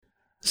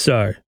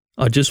So,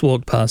 I just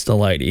walked past a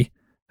lady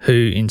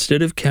who,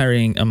 instead of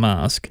carrying a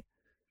mask,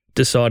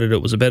 decided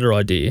it was a better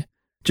idea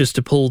just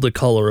to pull the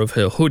collar of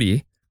her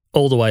hoodie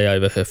all the way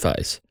over her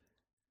face.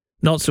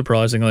 Not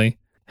surprisingly,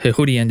 her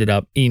hoodie ended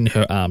up in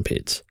her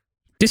armpits.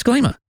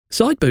 Disclaimer: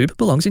 side boob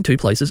belongs in two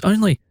places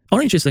only.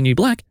 Orange is the new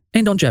black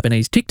and on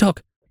Japanese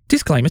TikTok.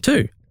 Disclaimer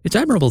 2: it's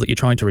admirable that you're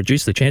trying to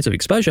reduce the chance of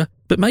exposure,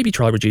 but maybe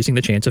try reducing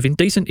the chance of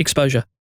indecent exposure.